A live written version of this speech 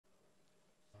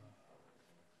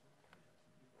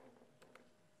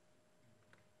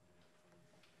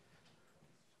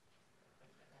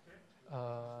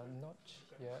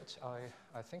but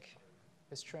I think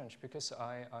it's strange because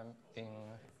I'm in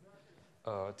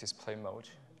display mode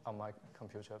on my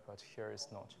computer, but here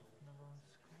it's not.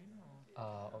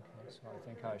 Okay, so I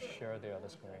think I share the other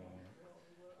screen.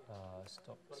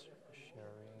 Stop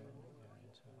sharing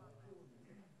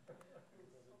and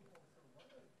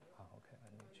okay, I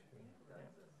need to.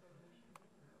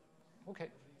 Okay,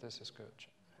 this is good.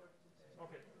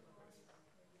 Okay.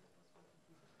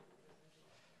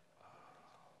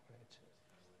 Wait.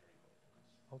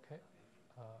 Okay.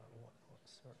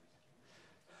 Sorry.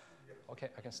 Okay,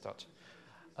 I can start.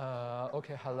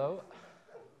 Okay, hello.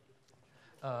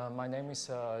 My name is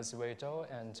Ziwei,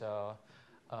 and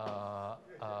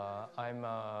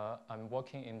I'm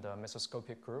working in the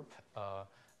mesoscopic group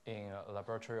in a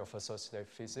laboratory of associative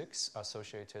physics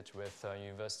associated with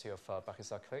University of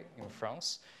Paris-Saclay in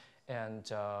France.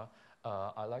 And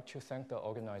I'd like to thank the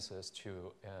organizers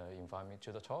to invite me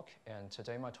to the talk. And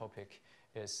today my topic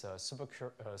is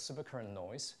supercurrent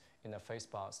noise in a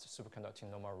phase-burst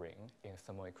superconducting-normal ring in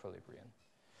thermal equilibrium.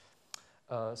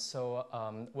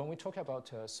 When we talk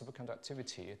about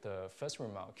superconductivity, the first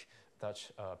remark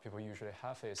that people usually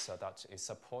have is that it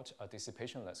supports a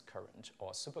dissipationless current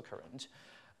or supercurrent.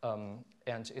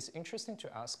 And it's interesting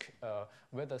to ask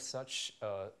whether such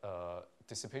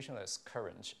dissipationless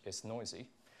current is noisy.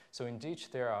 So indeed,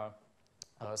 there are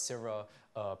several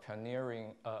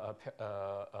pioneering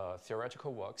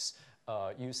theoretical works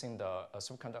using the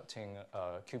superconducting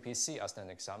QPC as an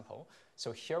example.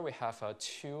 So here we have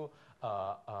two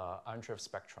Andreev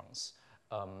spectrons.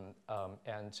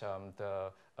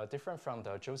 Different from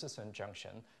the Josephson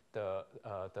junction, the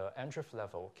Andreev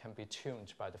level can be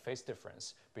tuned by the phase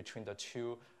difference between the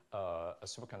two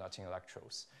superconducting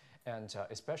electrodes. And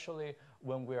especially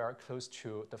when we are close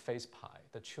to the phase pi,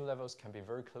 the two levels can be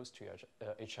very close to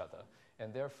each other.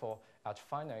 And therefore, at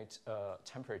finite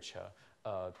temperature,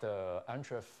 the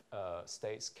Andreev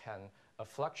states can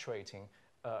fluctuate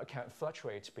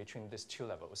between these two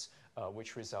levels,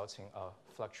 which results in a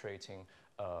fluctuating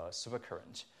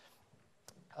supercurrent.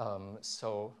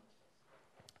 So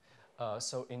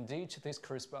indeed, this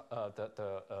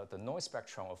the noise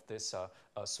spectrum of this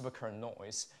supercurrent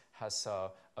noise has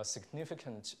a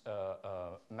significant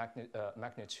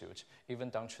magnitude, even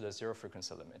down to the zero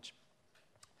frequency limit.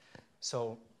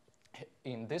 So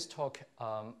in this talk,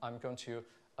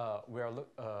 we are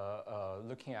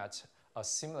looking at a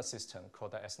similar system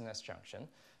called the SNS junction.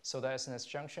 So the SNS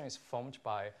junction is formed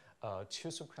by two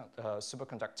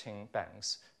superconducting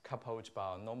bands coupled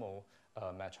by a normal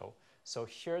metal. So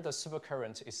here the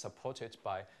supercurrent is supported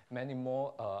by many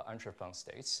more Andreev bond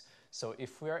states. So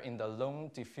if we are in the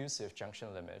long diffusive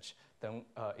junction limit, then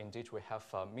indeed we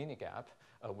have a mini gap,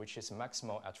 which is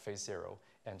maximal at phase zero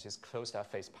and is closed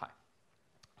at phase pi.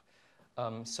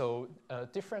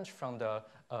 Different from the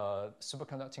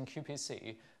superconducting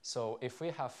QPC, so if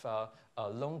we have a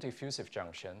long diffusive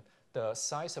junction, the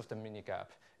size of the mini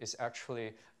gap is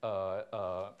actually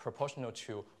proportional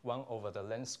to 1 over the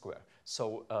length square.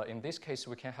 So in this case,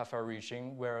 we can have a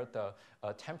regime where the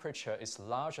temperature is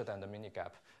larger than the mini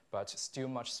gap, but still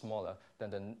much smaller than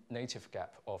the native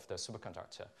gap of the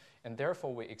superconductor. And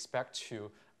therefore, we expect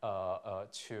to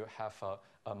have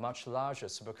a much larger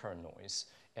supercurrent noise,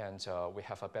 and we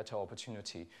have a better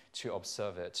opportunity to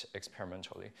observe it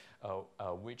experimentally,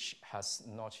 which has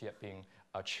not yet been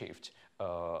achieved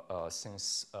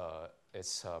since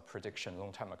its prediction a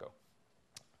long time ago.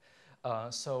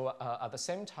 At the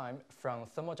same time, from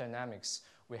thermodynamics,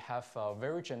 we have a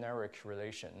very generic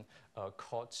relation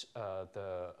called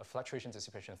the fluctuation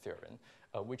dissipation theorem,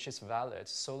 which is valid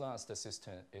so long as the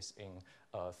system is in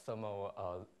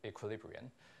thermal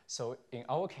equilibrium. So in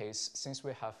our case, since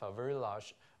we have a very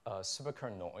large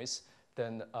supercurrent noise,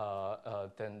 then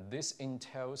this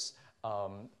entails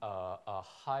a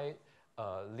high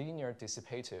linear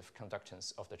dissipative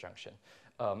conductance of the junction.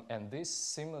 And this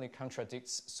similarly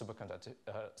contradicts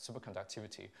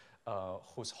superconductivity,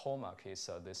 whose hallmark is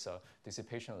this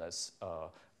dissipationless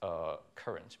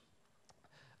current.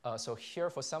 So here,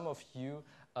 for some of you,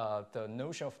 the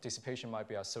notion of dissipation might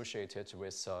be associated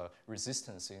with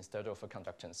resistance instead of a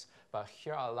conductance. But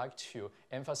here I'd like to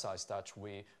emphasize that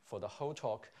for the whole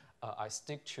talk, I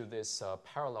stick to this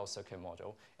parallel circuit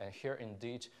model. And here,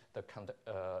 indeed, the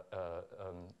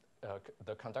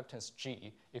conductance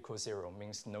G equals 0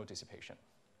 means no dissipation.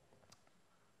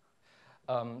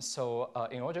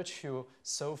 In order to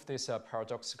solve this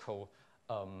paradoxical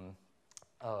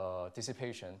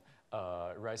dissipation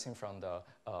rising from the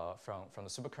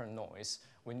supercurrent noise,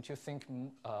 we need to think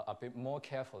a bit more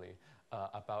carefully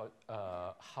about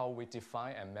how we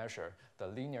define and measure the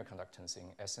linear conductance in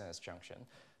SNS junction.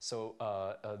 So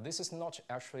this is not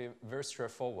actually very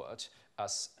straightforward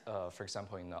as, for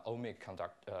example, in an ohmic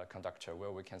conductor,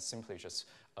 where we can simply just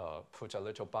put a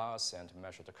little bias and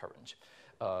measure the current.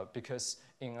 Because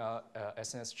in a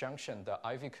SNS junction, the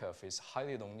IV curve is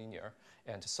highly nonlinear,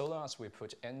 and so long as we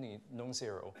put any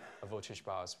non-zero voltage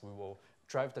bias, we will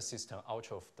drive the system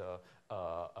out of the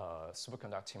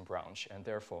superconducting branch, and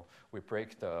therefore we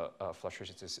break the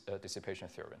fluctuation dissipation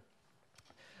theorem.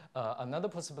 Another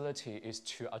possibility is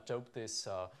to adopt this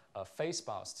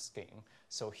phase-biased scheme.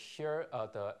 So here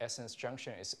the SNS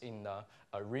junction is in a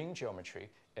ring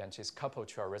geometry and is coupled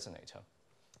to a resonator.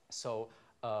 So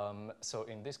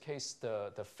in this case,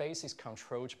 the phase is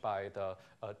controlled by the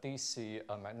DC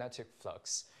magnetic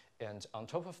flux. And on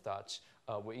top of that,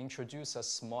 we introduce a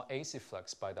small AC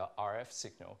flux by the RF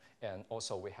signal, and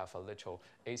also we have a little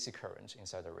AC current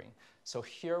inside the ring. So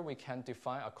here we can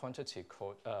define a quantity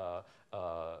called the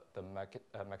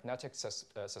magnetic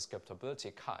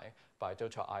susceptibility chi by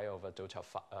delta I over delta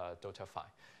phi.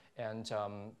 And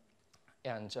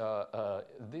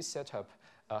this setup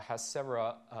has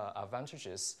several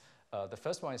advantages. The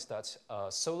first one is that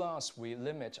so long as we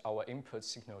limit our input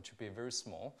signal to be very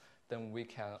small, then we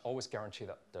can always guarantee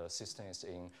that the system is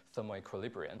in thermal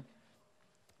equilibrium.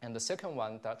 And the second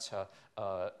one, that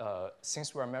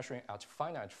since we're measuring at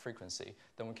finite frequency,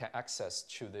 then we can access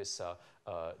to this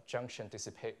junction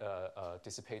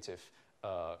dissipative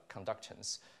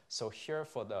conductance. So here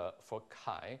for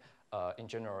chi, in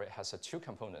general, it has two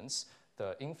components.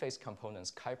 The in-phase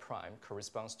components, chi prime,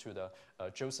 corresponds to the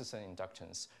Josephson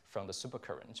inductance from the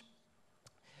supercurrent.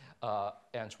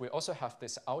 And we also have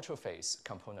this out-of-phase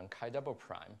component, chi double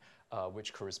prime,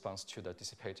 which corresponds to the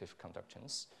dissipative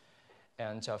conductance.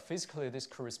 And physically, this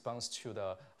corresponds to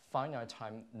the finite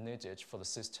time needed for the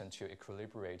system to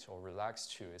equilibrate or relax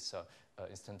to its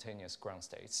instantaneous ground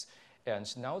states.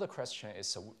 And now the question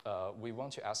is, we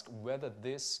want to ask whether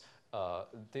this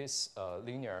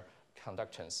linear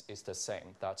conductance is the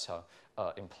same that's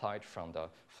implied from the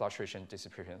fluctuation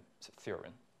dissipation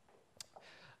theorem.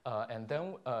 And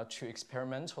then to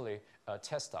experimentally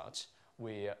test that,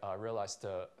 we realized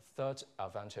the third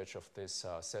advantage of this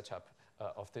setup,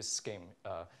 of this scheme.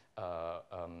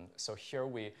 So here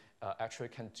we actually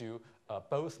can do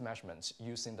both measurements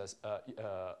using the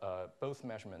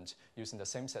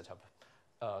same setup.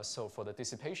 So for the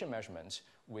dissipation measurement,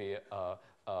 we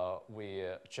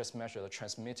just measure the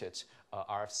transmitted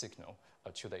RF signal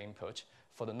to the input.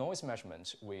 For the noise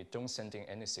measurement, we don't send in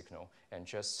any signal and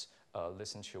just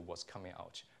listen to what's coming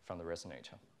out from the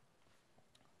resonator.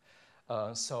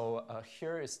 So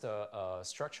here is the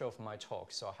structure of my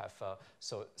talk. So I have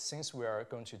so since we are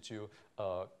going to do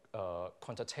a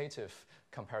quantitative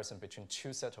comparison between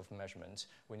two sets of measurements,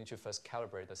 we need to first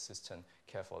calibrate the system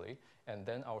carefully, and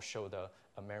then I'll show the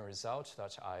main result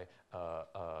that I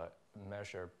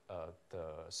measure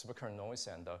the supercurrent noise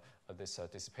and this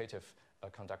dissipative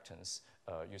conductance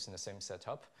using the same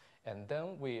setup. And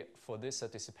then for this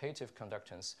dissipative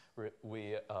conductance,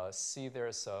 we see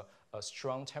there's a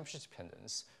strong temperature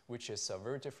dependence, which is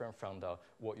very different from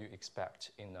what you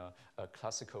expect in a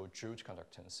classical Drude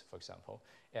conductance, for example.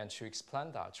 And to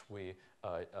explain that, we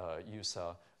use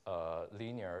a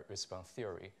linear response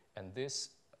theory. And this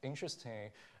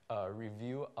interestingly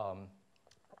reveal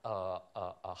a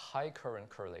high current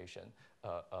correlation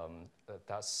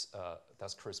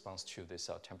that corresponds to this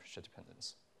temperature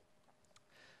dependence.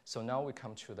 So now we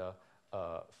come to the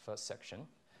first section.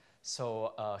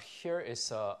 So here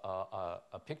is a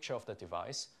picture of the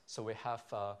device. So we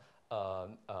have a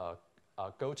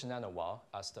gold nanowire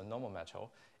as the normal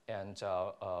metal, and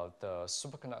the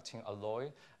superconducting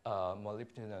alloy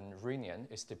molybdenum rhenium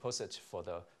is deposited for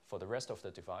the rest of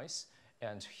the device.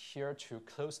 And here to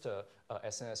close the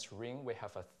SNS ring, we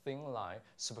have a thin line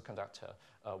superconductor,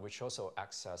 which also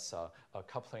acts as a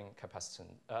coupling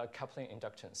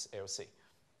inductance, LC.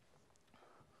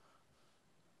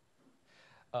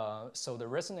 So the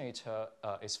resonator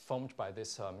is formed by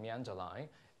this meander line,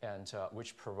 and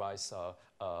which provides the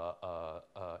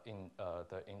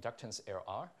inductance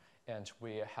LR. And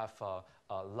we have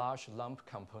large lump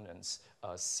components,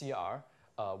 CR,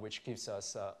 which gives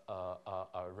us a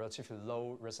relatively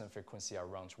low resonant frequency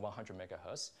around 100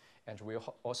 megahertz. And we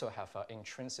also have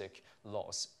intrinsic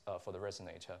loss for the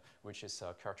resonator, which is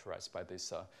characterized by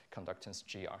this conductance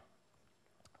GR.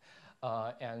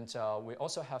 And we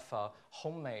also have a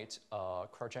homemade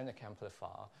cryogenic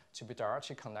amplifier to be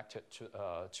directly connected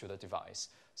to the device.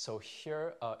 So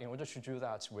here, in order to do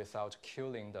that without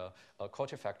killing the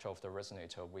Corti factor of the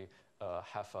resonator, we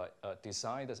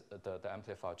design the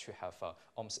amplifier to have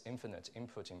almost infinite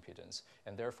input impedance,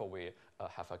 and therefore we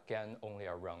have a gain only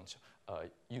around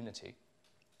unity.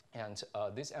 And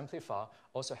this amplifier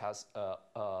also has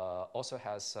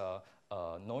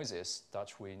noises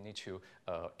that we need to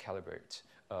calibrate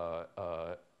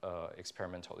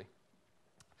experimentally.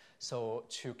 So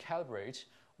to calibrate,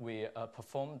 we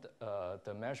performed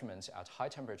the measurements at high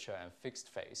temperature and fixed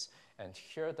phase. And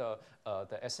here the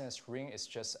SNS ring is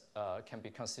just can be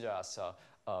considered as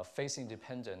a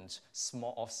phase-independent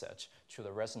small offset to the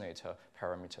resonator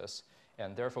parameters.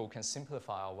 And therefore, we can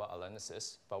simplify our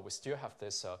analysis, but we still have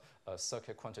this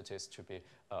circuit quantities to be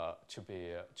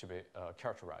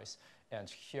characterized. And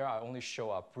here I only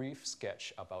show a brief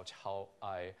sketch about how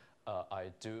I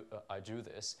do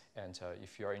this. And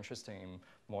if you are interested in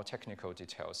more technical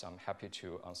details, I'm happy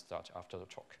to answer that after the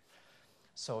talk.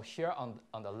 So here on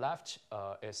the left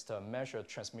is the measured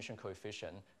transmission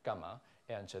coefficient, gamma,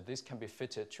 and this can be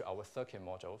fitted to our circuit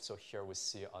model. So here we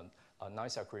see a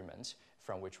nice agreement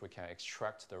from which we can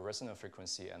extract the resonant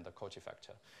frequency and the Cauchy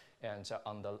factor. And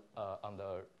on the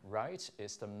right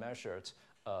is the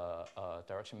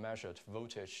directly measured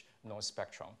voltage noise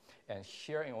spectrum. And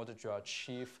here, in order to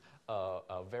achieve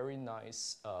a very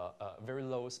nice, very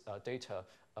low data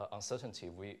uncertainty,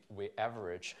 we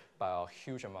average by a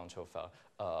huge amount of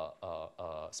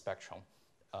spectrum.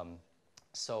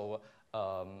 So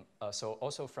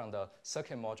also from the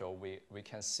circuit model, we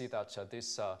can see that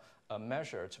this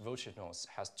measured voltage noise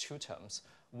has two terms.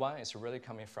 One is really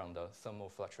coming from the thermal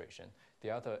fluctuation.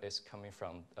 The other is coming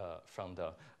from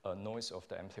the noise of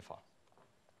the amplifier.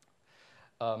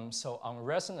 So on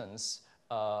resonance,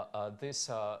 the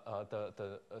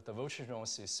voltage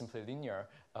noise is simply linear,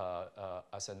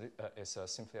 is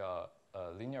simply a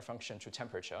linear function to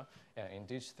temperature. And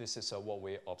indeed, this is what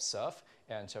we observe.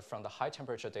 And from the high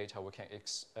temperature data, we can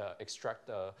extract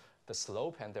the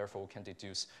slope, and therefore we can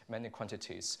deduce many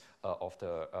quantities of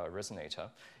the resonator.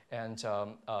 And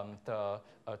to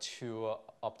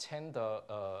obtain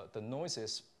the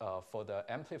noises for the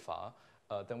amplifier,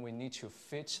 then we need to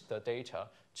fit the data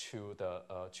to the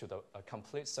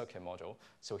complete circuit model.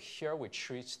 So here we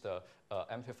treat the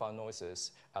amplifier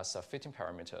noises as fitting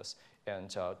parameters, and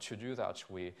to do that,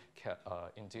 we can,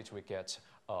 indeed we get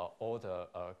all the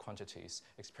quantities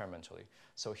experimentally.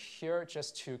 So here,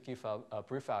 just to give a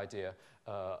brief idea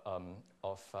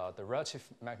of the relative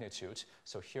magnitude.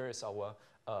 So here is our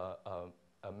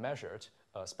measured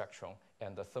spectrum,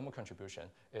 and the thermal contribution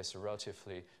is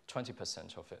relatively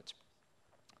 20% of it.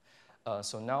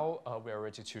 So now we are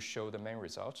ready to show the main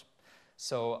result.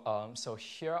 So, so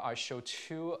here I show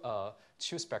two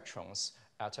spectrums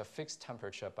at a fixed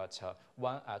temperature, but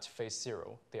one at phase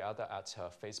 0, the other at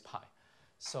phase pi.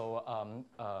 So,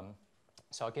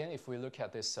 so again, if we look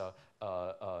at this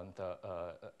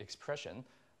expression,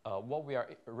 what we are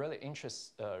really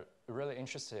interested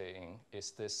in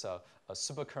is this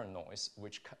supercurrent noise,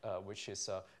 which is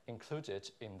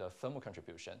included in the thermal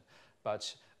contribution.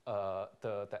 But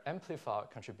the amplifier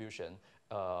contribution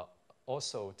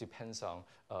also depends on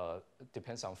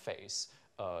phase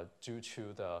due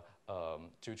to the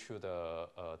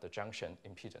junction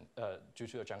impedance, due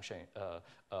to the junction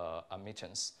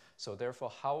admittance. So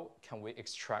therefore, how can we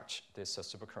extract this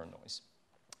supercurrent noise?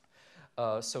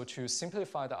 So to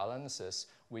simplify the analysis,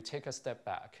 we take a step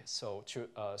back. So to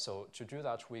do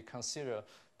that, we consider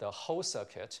the whole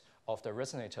circuit of the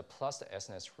resonator plus the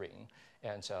SNS ring,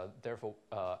 and therefore,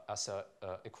 as an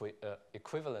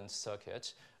equivalent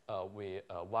circuit, the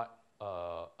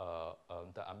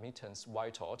admittance Y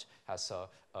tot has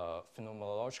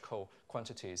phenomenological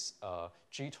quantities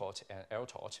G tot and L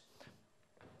tot.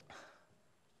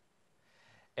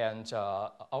 And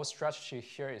our strategy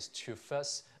here is to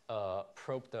first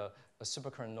probe the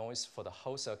supercurrent noise for the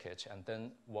whole circuit, and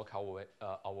then work our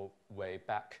way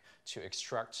back to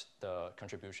extract the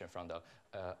contribution from the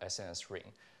SNS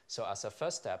ring. So as a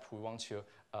first step, we want to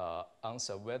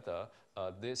answer whether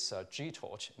this G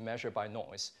tot measured by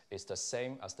noise is the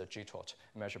same as the G tot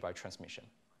measured by transmission.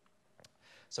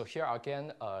 So here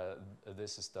again,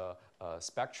 this is the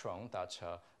spectrum that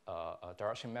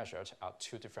directly measured at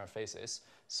two different phases.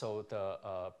 So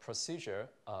the procedure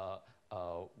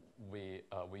we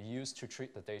use to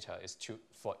treat the data is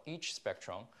for each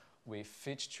spectrum, we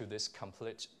fit to this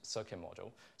complete circuit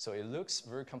model. So it looks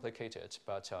very complicated,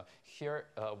 but here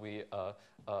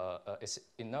it's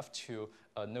enough to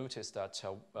notice that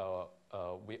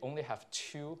we only have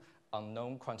two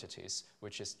unknown quantities,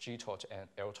 which is G tot and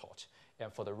L tot.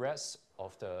 And for the rest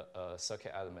of the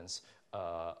circuit elements,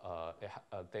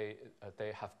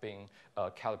 they have been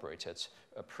calibrated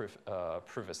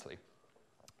previously.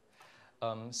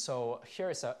 So here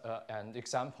is an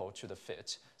example to the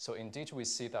fit. So indeed, we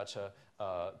see that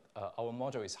our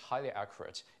model is highly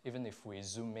accurate, even if we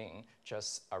zoom in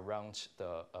just around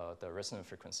the resonant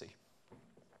frequency.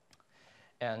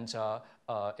 And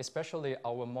especially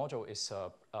our model is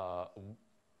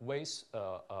ways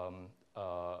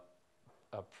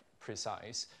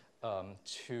precise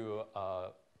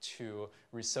to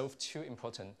resolve two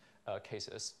important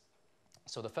cases.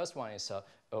 So the first one is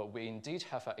we indeed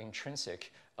have an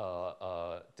intrinsic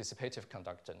dissipative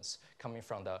conductance coming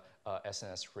from the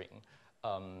SNS ring,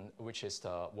 which is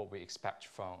what we expect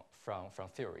from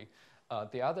theory.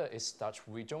 The other is that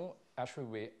we don't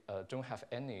have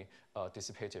any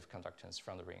dissipative conductance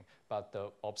from the ring, but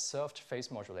the observed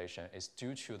phase modulation is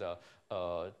due to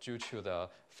the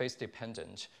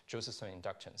phase-dependent Josephson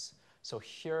inductance. So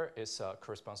here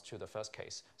corresponds to the first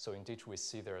case. So indeed, we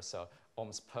see there's a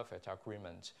almost perfect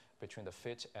agreement between the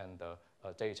fit and the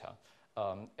data.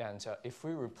 And if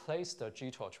we replace the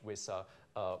G-torch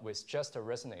with just a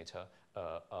resonator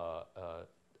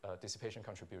dissipation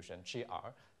contribution, GR,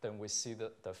 then we see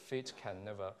that the fit can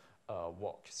never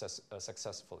work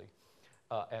successfully.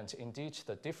 And indeed,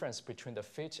 the difference between the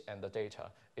fit and the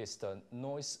data is the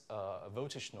noise,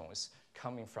 voltage noise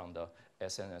coming from the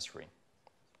SNS ring.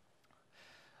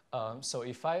 So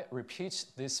if I repeat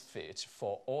this fit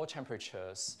for all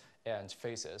temperatures and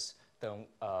phases, then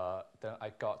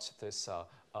I got this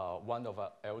 1 over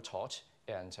L tot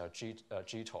and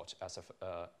G tot as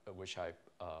which I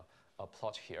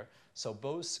plot here. So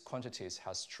both quantities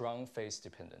have strong phase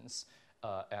dependence,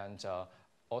 and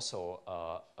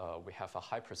also we have a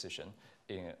high precision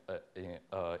in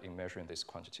measuring these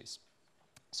quantities.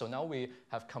 So now we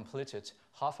have completed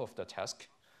half of the task.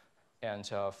 And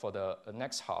for the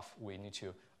next half, we need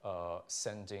to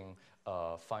send in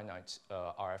finite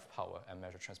RF power and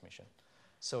measure transmission.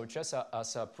 So just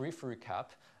as a brief recap,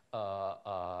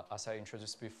 as I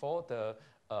introduced before, the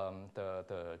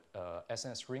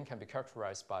SNS ring can be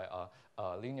characterized by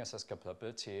a linear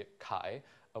susceptibility chi,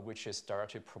 which is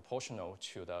directly proportional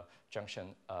to the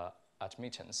junction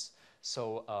admittance.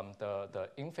 So the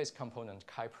in-phase component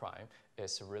chi prime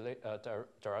is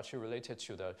directly related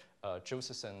to the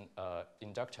Josephson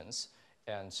inductance,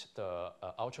 and the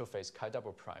out-of-phase chi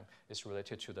double prime is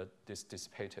related to this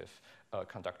dissipative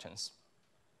conductance.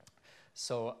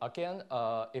 So again,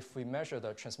 if we measure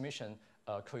the transmission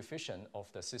coefficient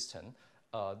of the system,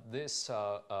 this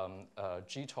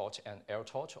G tot and L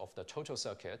tot of the total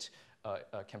circuit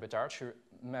can be directly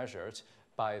measured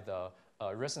by the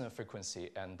resonant frequency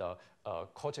and the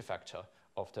quarter factor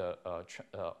of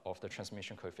the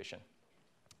transmission coefficient.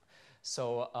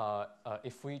 So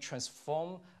if we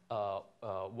transform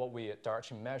what we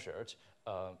directly measured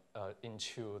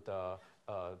into the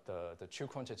two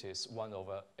quantities, 1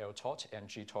 over L tot and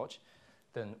G tot,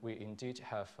 then we indeed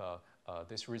have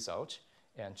this result,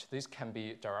 and this can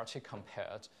be directly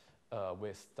compared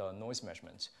with the noise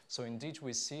measurement. So indeed,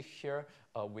 we see here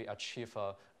we achieve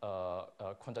a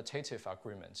quantitative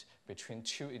agreement between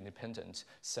two independent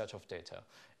set of data.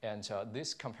 And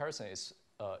this comparison is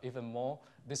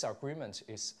this agreement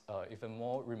is even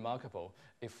more remarkable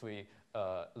if we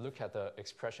look at the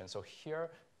expression. So here,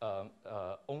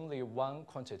 only one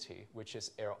quantity, which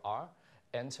is LR,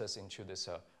 enters into this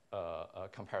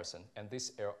comparison. And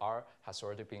this LR has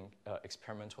already been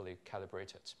experimentally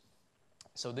calibrated.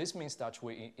 So this means that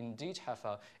we indeed have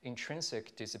an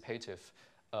intrinsic dissipative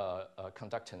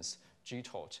conductance G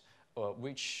tot,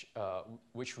 which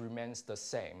remains the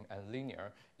same and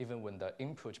linear even when the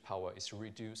input power is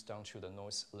reduced down to the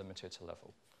noise limited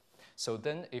level. So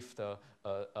then, if the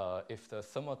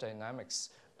thermodynamics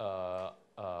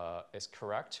is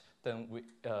correct, then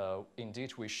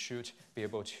indeed we should be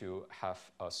able to have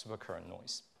a supercurrent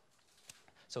noise.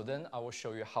 So then I will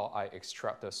show you how I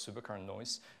extract the supercurrent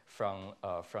noise from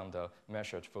the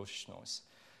measured voltage noise.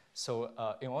 So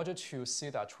in order to see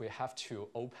that, we have to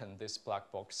open this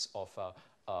black box of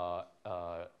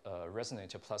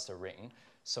resonator plus the ring.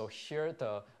 So here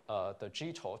the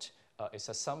G tot is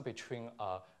a sum between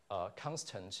a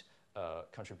constant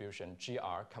contribution,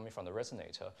 GR, coming from the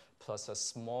resonator, plus a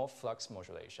small flux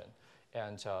modulation.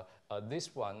 And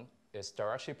this one is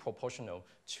directly proportional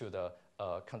to the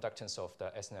conductance of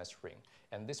the SNS ring.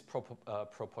 And this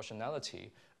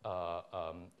proportionality,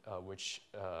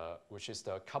 which is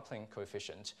the coupling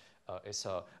coefficient, is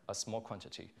a small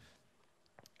quantity.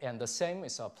 And the same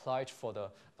is applied for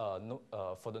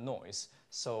the noise.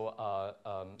 So,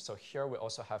 so here we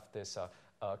also have this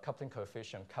coupling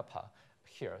coefficient kappa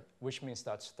here, which means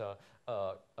that the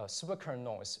supercurrent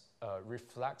noise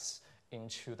reflects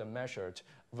into the measured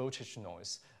voltage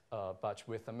noise, but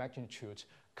with a magnitude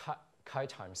chi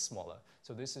times smaller.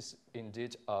 So this is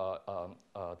indeed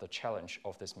the challenge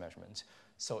of this measurement.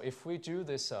 So if we do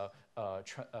this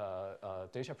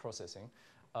data processing,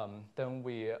 then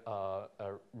we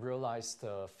realize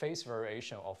the phase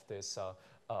variation of this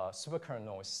supercurrent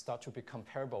noise start to be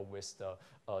comparable with the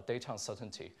data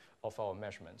uncertainty of our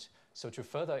measurement. So to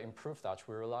further improve that,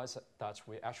 we realize that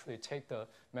we actually take the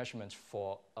measurement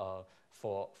for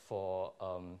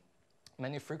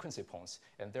many frequency points,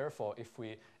 and therefore, if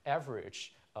we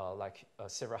average like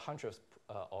several hundred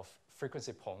of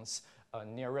frequency points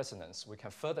near resonance, we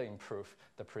can further improve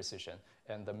the precision,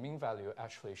 and the mean value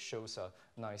actually shows a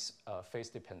nice phase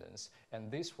dependence. And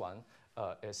this one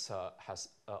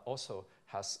also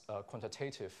has a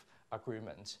quantitative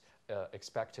agreement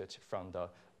expected from the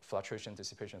fluctuation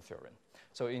dissipation theorem.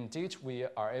 So indeed, we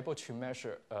are able to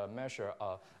measure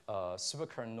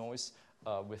supercurrent noise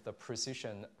with the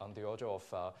precision on the order of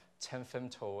 10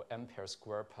 femtoampere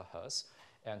square per hertz,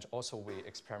 and also we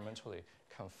experimentally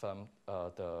confirm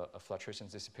the fluctuation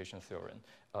dissipation theorem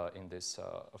in this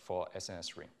for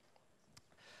SNS ring.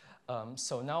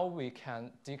 So now we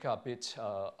can dig a bit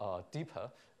deeper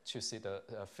to see the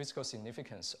physical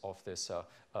significance of this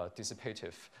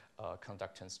dissipative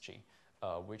conductance G,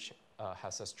 which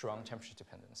has a strong temperature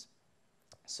dependence.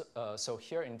 So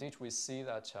here indeed we see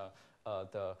that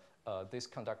this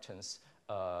conductance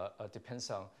depends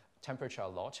on temperature a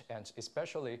lot, and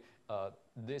especially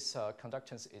this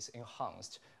conductance is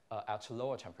enhanced at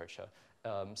lower temperature.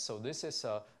 So this is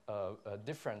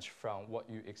different from what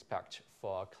you expect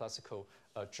for classical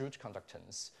Drude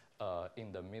conductance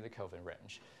in the millikelvin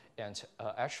range. And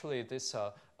actually, this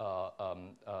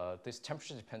this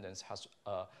temperature dependence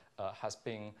has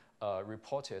been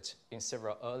reported in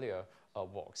several earlier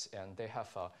works, and they have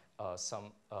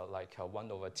some like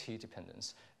 1/T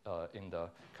dependence in the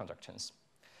conductance.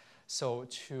 So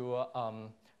to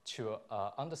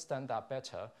understand that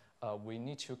better, we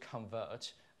need to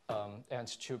convert and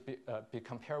to be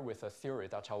compared with a theory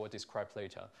that I will describe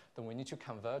later. Then we need to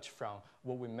convert from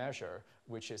what we measure,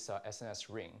 which is SNS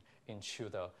ring, into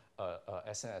the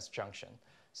SNS junction.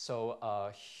 So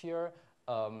here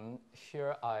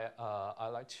I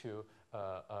like to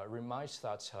remind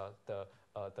that the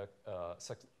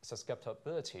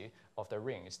susceptibility of the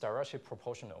ring is directly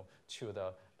proportional to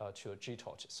the G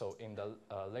torch. So in the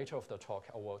later of the talk,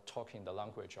 I will talk in the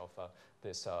language of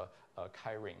this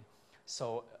chi ring.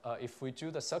 So if we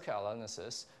do the circuit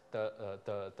analysis,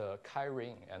 the chi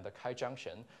ring and the chi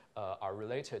junction are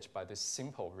related by this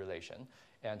simple relation.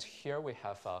 And here we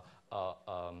have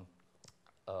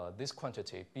this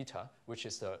quantity, beta, which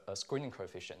is the screening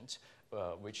coefficient,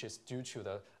 which is due to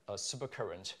the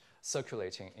supercurrent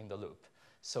circulating in the loop.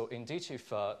 So indeed,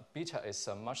 if beta is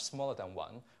much smaller than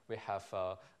 1, we have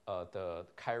the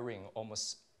chi ring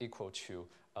almost equal to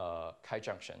chi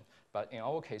junction. But in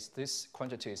our case, this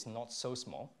quantity is not so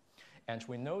small. And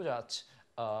we know that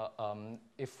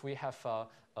if we have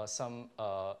some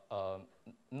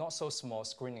not so small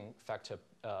screening factor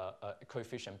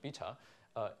coefficient beta,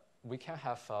 we can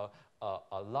have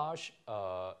a large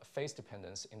phase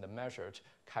dependence in the measured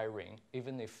chi ring,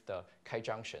 even if the chi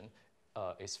junction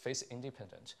is phase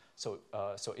independent. So,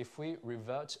 so if we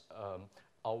revert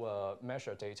our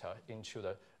measure data into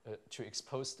the to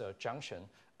expose the junction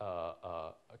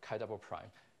chi double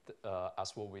prime,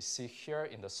 as what we see here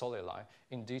in the solid line,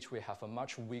 indeed we have a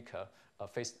much weaker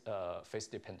phase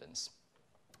dependence.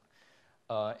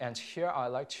 And here I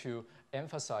like to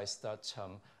emphasize that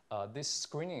this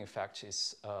screening effect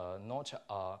is not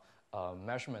a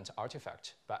measurement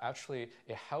artifact, but actually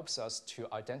it helps us to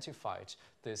identify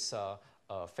this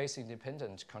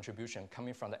phase-independent contribution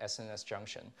coming from the SNS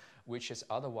junction, which is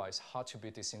otherwise hard to be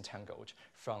disentangled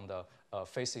from the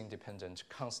phase-independent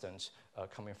constant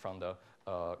coming from the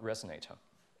resonator.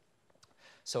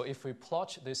 So if we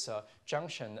plot this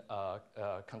junction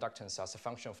conductance as a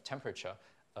function of temperature,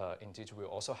 indeed we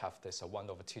also have this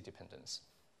 1/T dependence.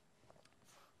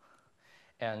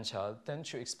 And then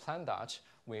to explain that,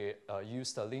 we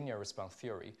use the linear response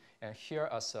theory. And here,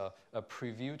 as a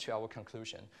preview to our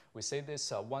conclusion, we say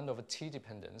this 1/T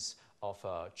dependence of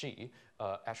G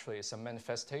actually is a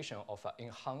manifestation of an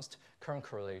enhanced current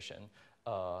correlation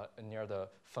near the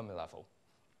Fermi level.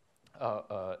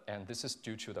 And this is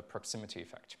due to the proximity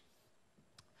effect.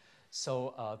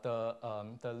 So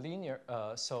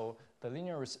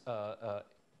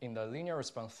in the linear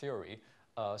response theory,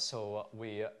 so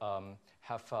we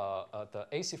have the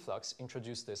AC flux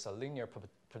introduce this linear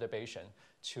perturbation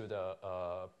to the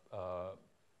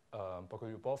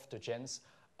Bogoliubov-de Gennes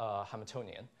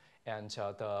Hamiltonian, and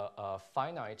the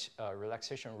finite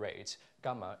relaxation rate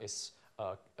gamma is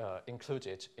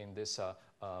included in this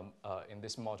in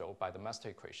this model by the master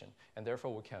equation, and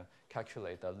therefore we can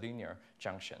calculate the linear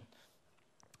junction.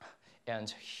 And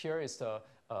here is the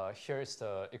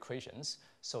equations.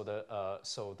 So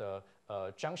the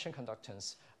junction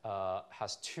conductance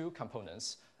has two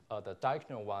components, the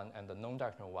diagonal one and the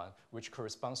non-diagonal one, which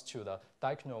corresponds to the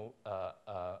diagonal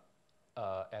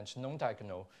and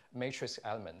non-diagonal matrix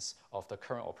elements of the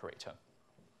current operator.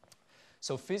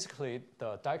 So physically,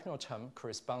 the diagonal term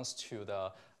corresponds to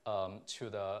the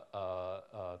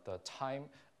time,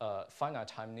 finite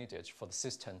time needed for the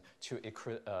system to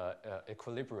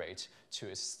equilibrate to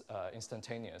its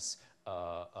instantaneous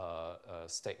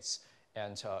states.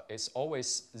 And it's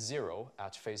always 0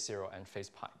 at phase 0 and phase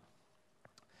pi.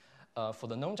 For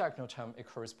the non-diagonal term, it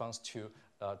corresponds to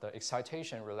the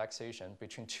excitation and relaxation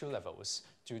between two levels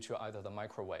due to either the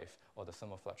microwave or the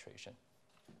thermal fluctuation.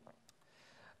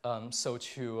 So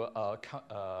to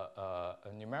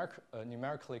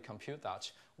numerically compute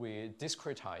that, we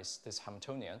discretize this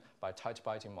Hamiltonian by tight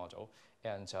binding model.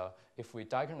 And if we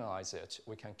diagonalize it,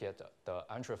 we can get the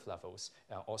Andreev levels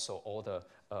and also all the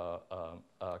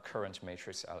current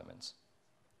matrix elements.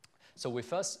 So we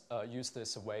first use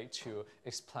this way to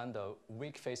explain the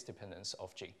weak phase dependence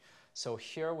of G. So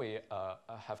here we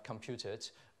have computed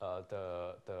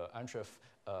the Andreev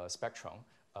spectrum.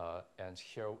 And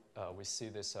here we see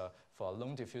this for a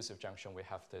long diffusive junction, we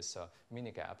have this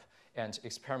mini gap. And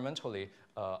experimentally,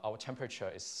 our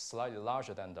temperature is slightly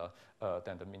larger than the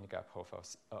mini gap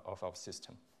of our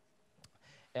system.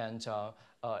 And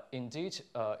indeed,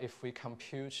 if we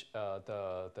compute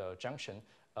the junction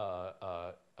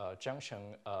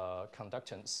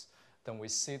conductance, then we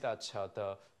see that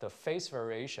the phase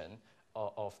variation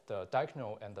of the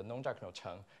diagonal and the non-diagonal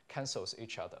term cancels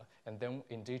each other. And then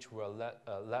indeed we're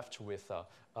left with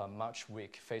a much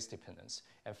weak phase dependence.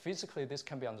 And physically this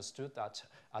can be understood that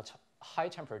at high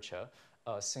temperature,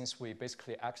 since we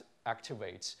basically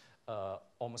activate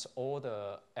almost all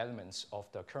the elements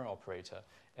of the current operator,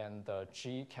 and the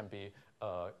G can be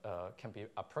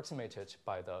approximated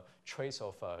by the trace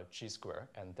of G square,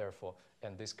 and therefore,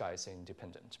 and this guy is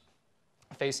independent,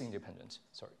 phase independent,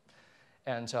 sorry.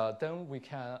 And then we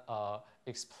can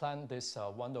explain this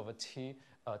 1 over T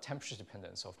temperature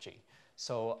dependence of G.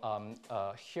 So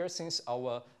here, since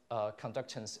our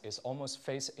conductance is almost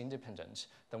phase independent,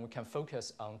 then we can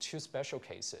focus on two special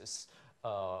cases.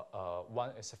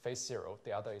 One is phase 0,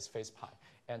 the other is phase pi.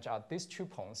 And at these 2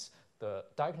 points, the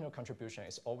diagonal contribution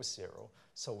is always 0,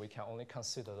 so we can only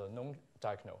consider the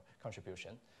non-diagonal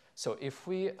contribution. So if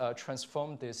we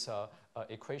transform this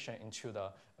equation into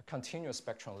the continuous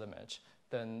spectrum limit,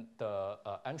 then the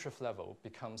Andreev level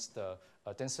becomes the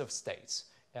density of states,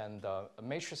 and the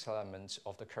matrix element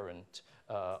of the current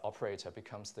operator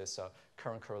becomes this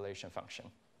current correlation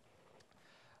function.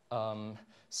 For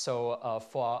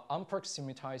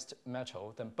unproximatized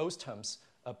metal, then both terms,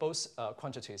 both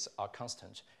quantities are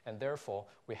constant, and therefore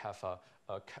we have a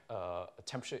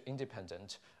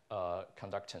temperature-independent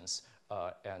conductance.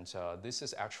 And this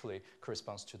is actually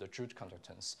corresponds to the Drude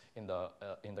conductance in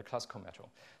the classical metal.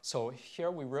 So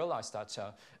here we realize that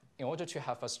in order to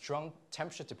have a strong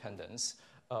temperature dependence,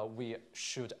 we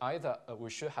should have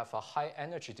a high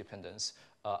energy dependence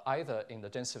either in the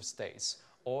density of states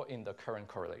or in the current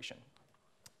correlation.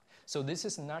 So this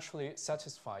is naturally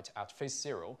satisfied at phase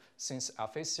 0, since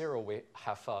at phase 0 we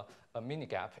have a mini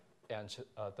gap, and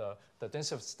the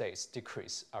density of states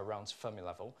decrease around Fermi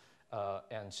level.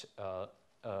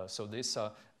 So this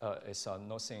is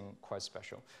nothing quite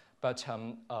special. But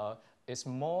it's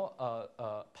more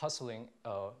puzzling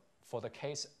for the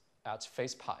case at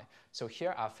phase pi. So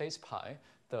here at phase pi,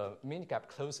 the mini gap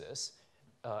closes.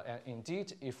 And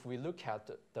indeed, if we look at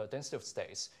the density of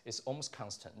states, it's almost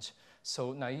constant.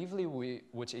 So naively, we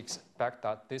would expect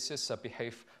that this is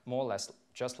behave more or less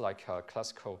just like a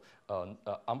classical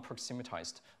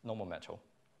unproximatized normal metal.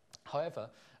 However,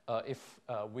 if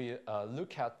we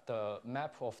look at the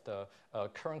map of the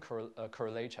current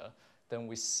correlator, then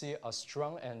we see a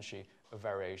strong energy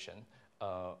variation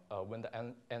when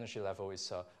the energy level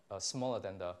is smaller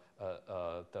than the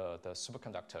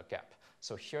superconductor gap.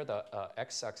 So here the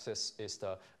x-axis is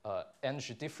the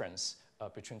energy difference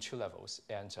between two levels,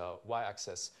 and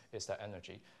y-axis is the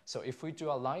energy. So if we do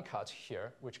a line cut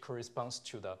here, which corresponds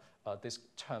to the this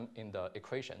term in the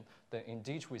equation, then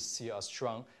indeed we see a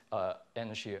strong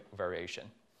energy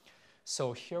variation.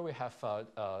 So here we have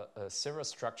several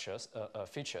structures,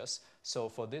 features. So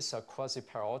for this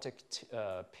quasi-periodic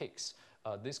peaks,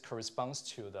 this corresponds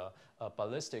to the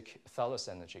ballistic Thales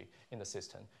energy in the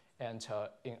system. And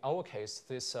in our case,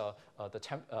 this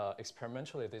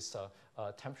experimentally this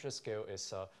temperature scale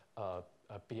is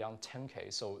beyond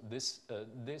 10K. So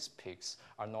these peaks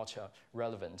are not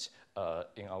relevant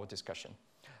in our discussion.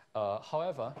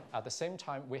 However, at the same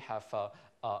time, we have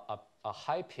a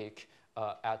high peak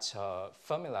at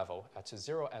Fermi level, at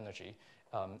zero energy,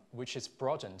 which is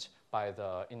broadened by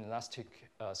the inelastic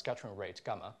scattering rate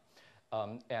gamma.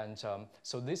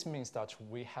 So this means that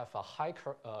we have a high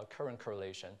current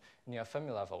correlation near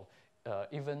Fermi level,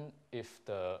 even if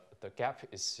the gap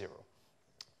is zero.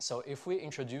 So if we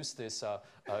introduce this,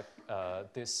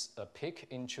 peak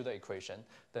into the equation,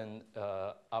 then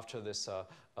after this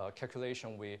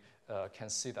calculation, we can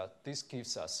see that this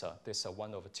gives us this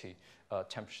 1/T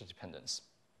temperature dependence.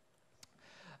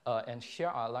 And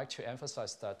here I'd like to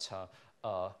emphasize that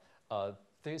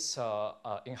this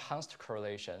enhanced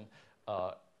correlation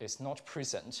is not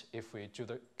present if we do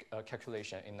the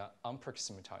calculation in an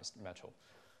unproximatized metal.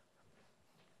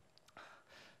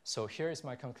 So here is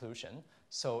my conclusion.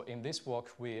 So in this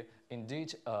work, we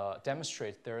indeed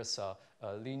demonstrate there is a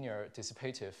linear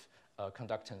dissipative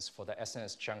conductance for the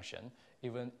SNS junction,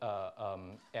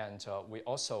 and we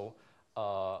also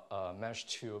managed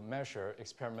to measure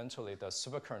experimentally the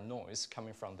supercurrent noise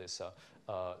coming from this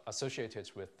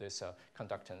associated with this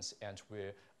conductance, and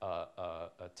we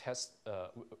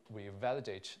we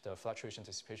validate the fluctuation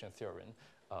dissipation theorem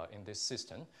in this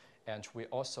system. And we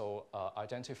also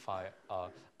identify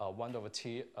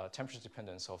 1/T temperature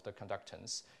dependence of the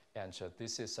conductance. And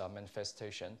this is a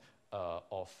manifestation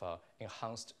of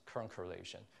enhanced current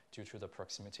correlation due to the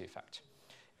proximity effect.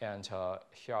 And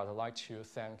here I'd like to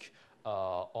thank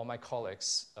all my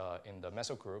colleagues in the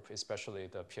meso group, especially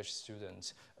the PhD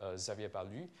student Xavier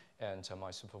Balu, and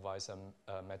my supervisor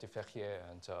Mehdi Ferrier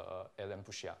and Hélène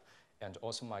Bouchia, and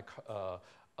also my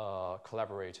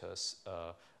collaborators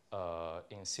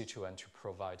in situ, and to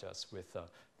provide us with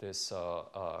this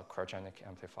cryogenic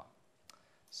amplifier.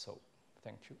 So,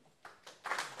 thank you.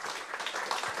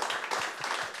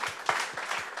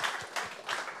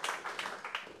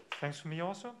 Thanks from me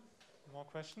also. More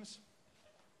questions?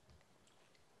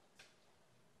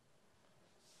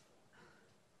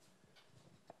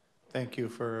 Thank you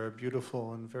for a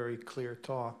beautiful and very clear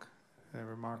talk.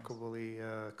 Remarkably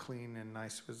clean and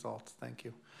nice results. Thank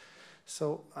you.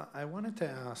 So I wanted to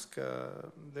ask,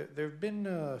 there have been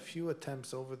a few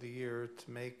attempts over the year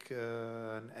to make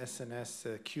an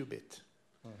SNS qubit,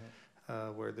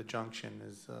 where the junction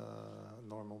is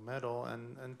normal metal,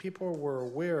 and people were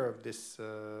aware of this,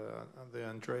 the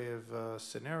Andreev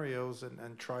scenarios,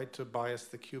 and tried to bias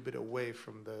the qubit away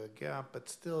from the gap, but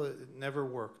still it never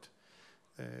worked.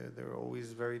 They're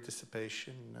always very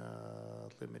dissipation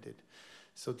limited.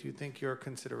 So do you think your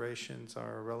considerations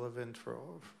are relevant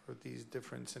for these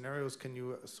different scenarios? Can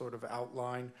you sort of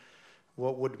outline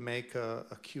what would make a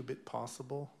qubit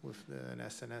possible with an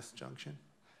SNS junction?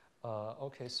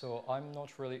 Okay, so I'm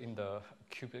not really in the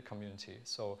qubit community.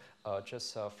 So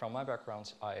just from my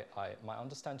background, my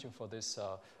understanding for this,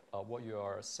 what you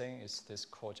are saying is this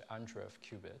called Andreev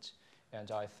qubit.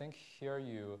 And I think here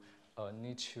you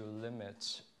need to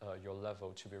limit your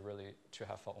level to be to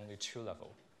have only 2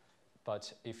 levels.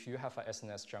 But if you have an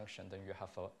SNS junction, then you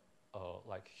have a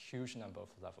huge number of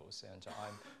levels. And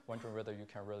I'm wondering whether you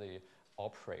can really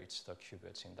operate the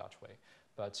qubit in that way.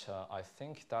 But I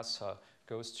think that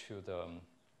goes to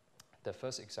the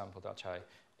first example that I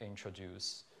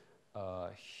introduced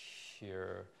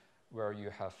here, where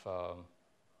you have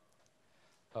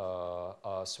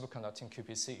a superconducting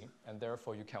QPC, and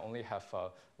therefore you can only have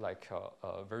a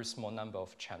very small number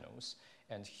of channels.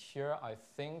 And here I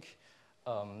think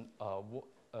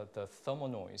the thermal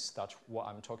noise, that what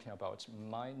I'm talking about,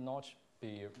 might not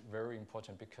be very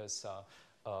important, because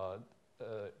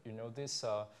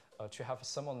to have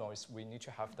thermal noise, we need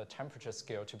to have the temperature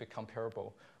scale to be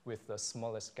comparable with the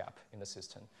smallest gap in the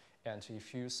system. And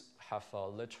if you have a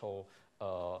little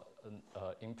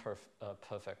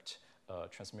imperfect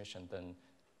transmission, then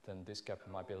this gap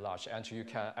might be large, and you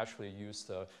can actually use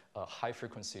the high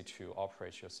frequency to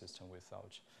operate your system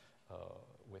without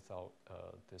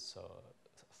this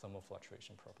thermal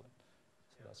fluctuation problem.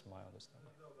 So that's my understanding.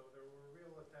 Though there were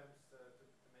real attempts to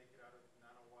make it out of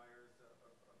nanowires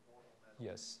of normal metal.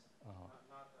 Yes.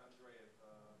 Not Andreev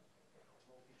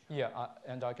multi-channel. Yeah,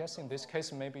 and I guess in this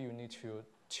case, maybe you need to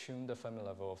tune the Fermi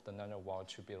level of the nanowire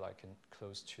to be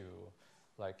close to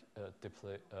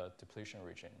depletion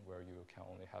region, where you can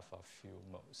only have a few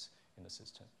moles in the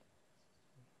system.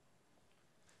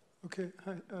 Okay,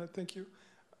 hi, thank you.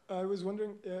 I was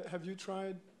wondering, have you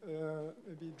tried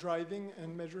maybe driving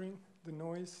and measuring the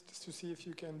noise, just to see if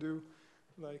you can do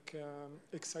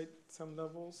excite some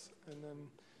levels and then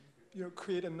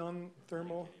create a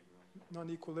non-thermal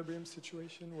non-equilibrium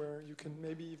situation where you can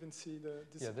maybe even see the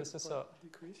dissipative part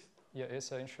decrease? Yeah,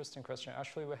 it's an interesting question.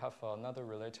 Actually, we have another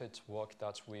related work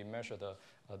that we measure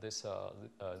this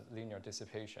linear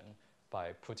dissipation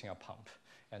by putting a pump.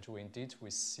 And we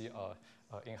see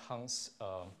enhance.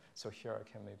 So here I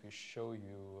can maybe show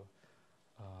you.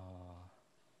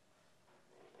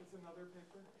 It's another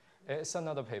paper? It's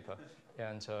another paper,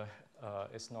 and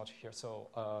it's not here. So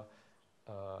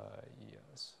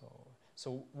yeah,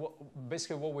 so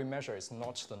basically what we measure is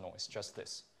not the noise, just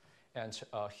this. And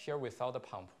here without the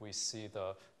pump, we see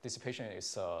the dissipation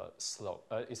is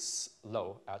is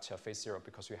low at phase 0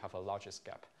 because we have a largest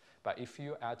gap. But if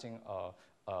you adding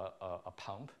a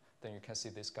pump, then you can see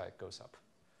this guy goes up.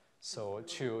 So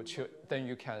then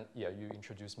you can you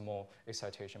introduce more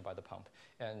excitation by the pump.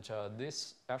 And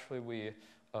this actually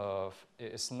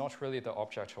it's not really the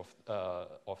object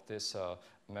of this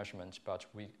measurement, but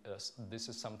this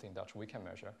is something that we can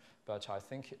measure. But I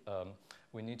think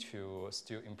we need to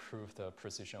still improve the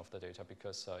precision of the data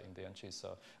because in the end,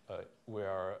 we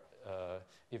are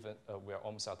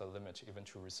almost at the limit even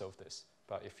to resolve this.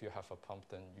 But if you have a pump,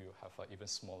 then you have an even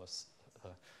smaller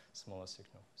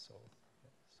signal. So.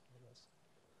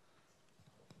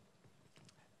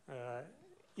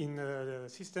 In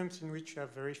systems in which you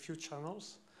have very few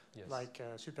channels, yes. like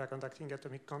superconducting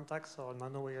atomic contacts or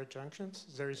nanowire junctions,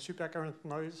 there is supercurrent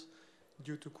noise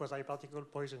due to quasi-particle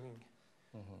poisoning.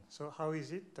 Mm-hmm. So how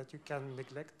is it that you can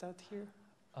neglect that here?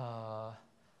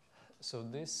 So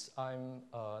this I'm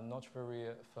not very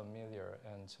familiar,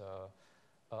 and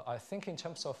I think in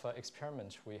terms of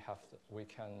experiment, we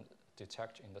can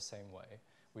detect in the same way.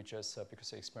 We just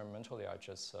because experimentally I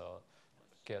just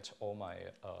get all my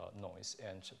noise,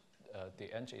 and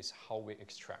the end is how we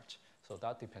extract. So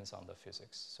that depends on the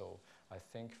physics. So I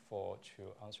think to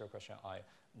answer your question, I'm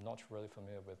not really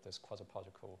familiar with this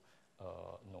quasi-particle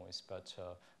noise, but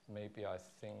maybe I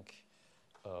think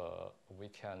we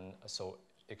can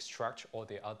extract all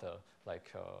the other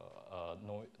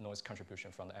noise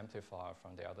contribution from the amplifier,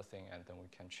 from the other thing, and then we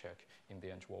can check in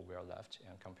the end what we are left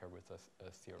and compare with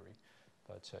the theory.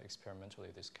 But experimentally,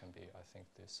 this can be. I think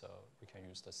we can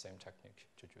use the same technique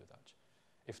to do that,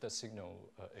 if the signal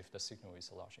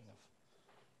is large enough.